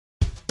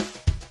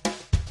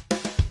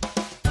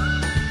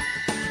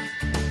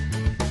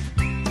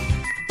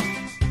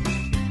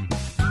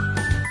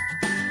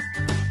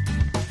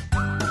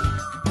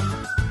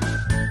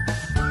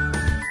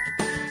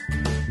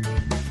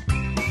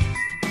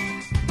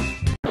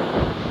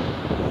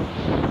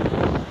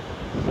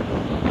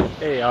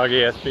Hey,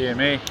 Augie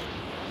SB&Me. It's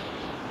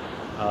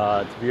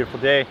a beautiful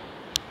day.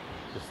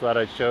 Just thought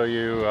I'd show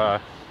you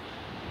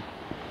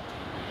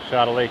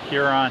shot of Lake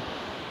Huron.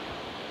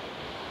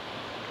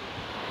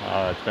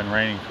 It's been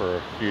raining for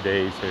a few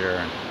days here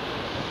and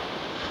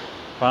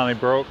finally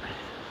broke.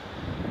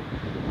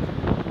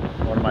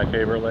 One of my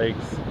favorite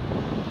lakes.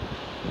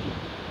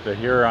 The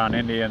Huron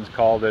Indians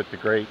called it the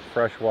Great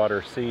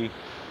Freshwater Sea.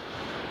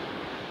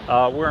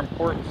 We're in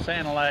Port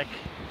Sanilac,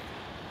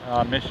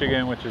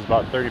 Michigan, which is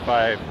about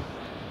 35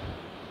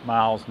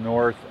 miles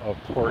north of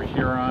Port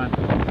Huron.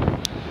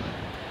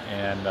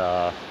 And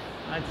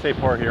I'd say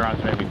Port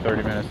Huron's maybe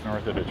 30 minutes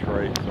north of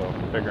Detroit, so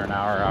figure an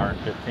hour, hour and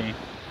 15.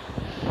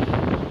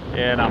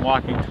 And I'm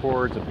walking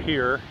towards a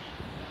pier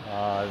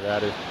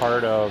that is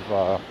part of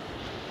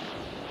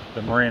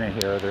the marina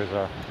here. There's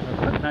a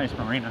pretty nice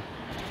marina.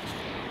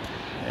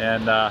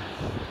 And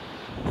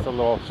it's a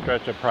little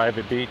stretch of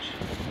private beach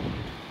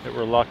that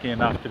we're lucky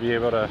enough to be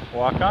able to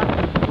walk on.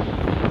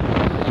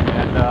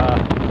 And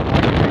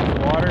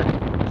the water,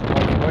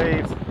 all the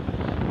waves.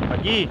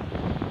 McGee,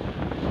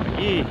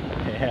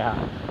 yeah.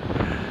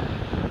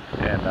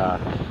 And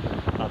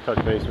I'll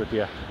touch base with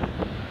you a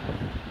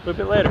little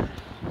bit later.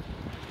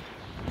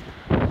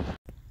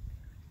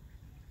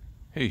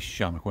 Hey,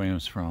 Sean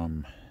McWilliams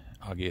from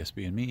Augie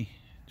SB&Me.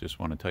 Just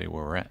want to tell you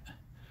where we're at.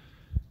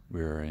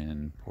 We're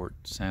in Port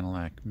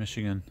Sanilac,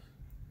 Michigan.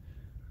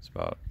 It's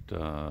about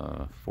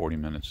 40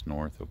 minutes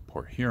north of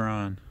Port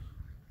Huron,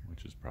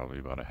 which is probably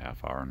about a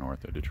half hour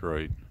north of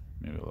Detroit,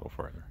 maybe a little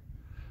farther.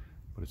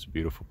 But it's a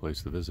beautiful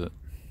place to visit.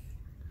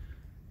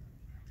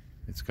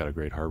 It's got a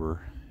great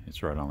harbor.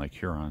 It's right on Lake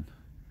Huron.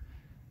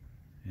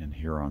 And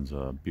Huron's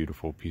a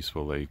beautiful,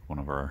 peaceful lake, one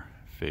of our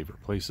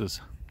favorite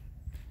places.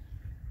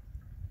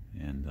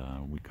 And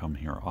we come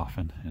here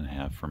often and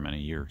have for many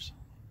years.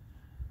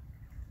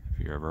 If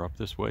you're ever up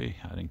this way,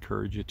 I'd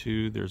encourage you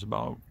to. There's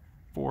about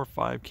 4 or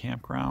 5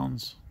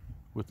 campgrounds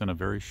within a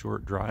very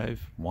short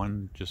drive,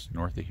 one just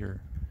north of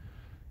here.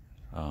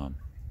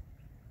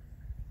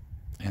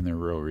 And they're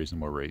real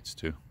reasonable rates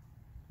too.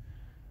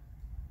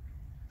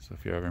 So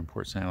if you're ever in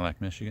Port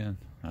Sanilac, Michigan,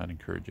 I'd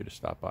encourage you to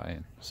stop by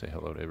and say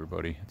hello to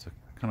everybody. It's a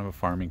kind of a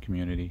farming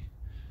community,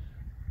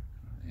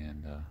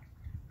 and I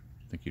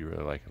think you'd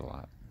really like it a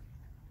lot.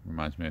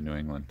 Reminds me of New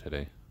England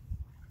today.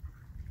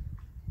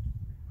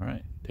 All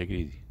right, take it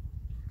easy.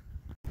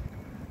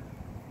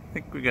 I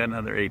think we got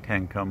another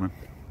A-10 coming.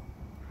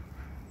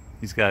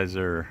 These guys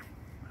are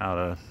out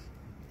of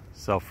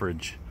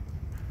Selfridge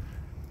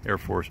Air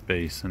Force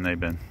Base, and they've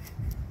been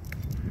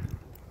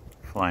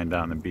flying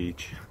down the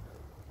beach.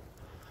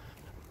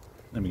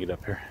 Let me get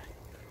up here.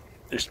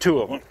 There's 2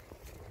 of them.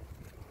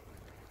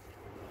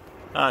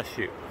 Ah,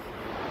 shoot.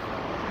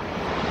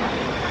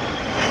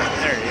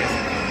 There he is.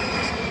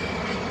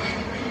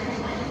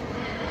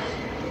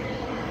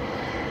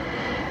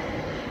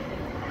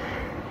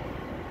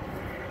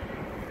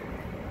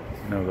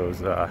 You know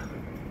those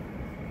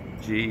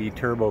GE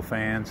turbo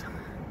fans?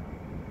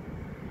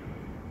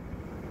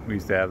 We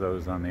used to have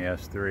those on the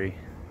S3.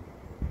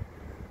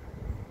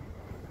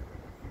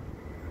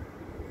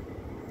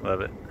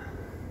 Love it.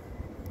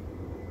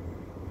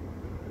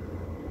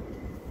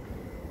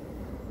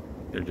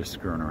 They're just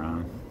screwing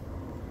around.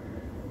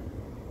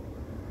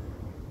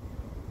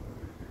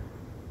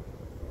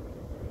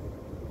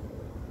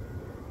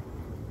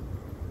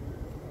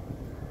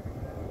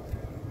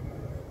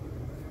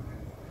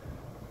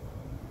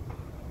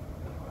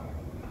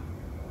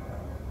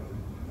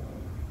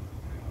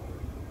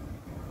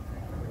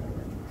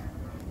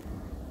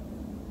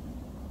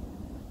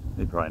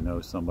 They probably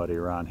know somebody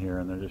around here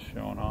and they're just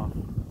showing off.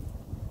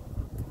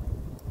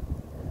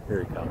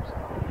 Here he comes.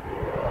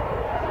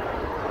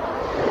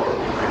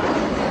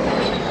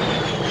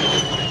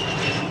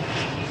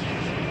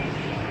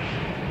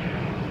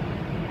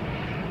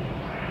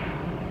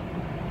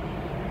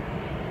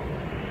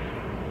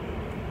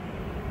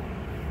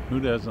 Who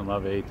doesn't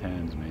love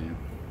A-10s, man?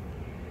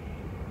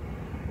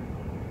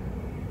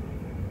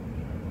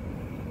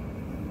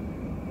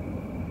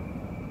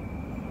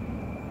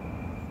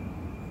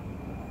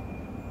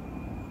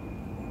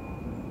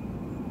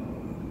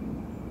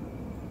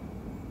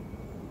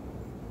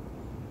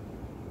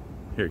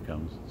 Here it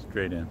comes,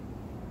 straight in.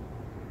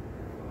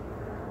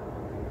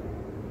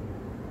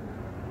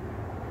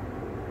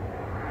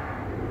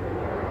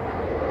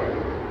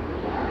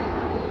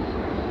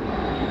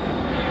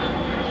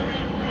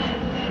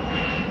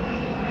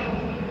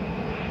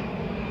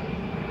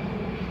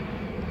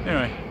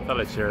 Anyway, thought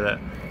I'd share that.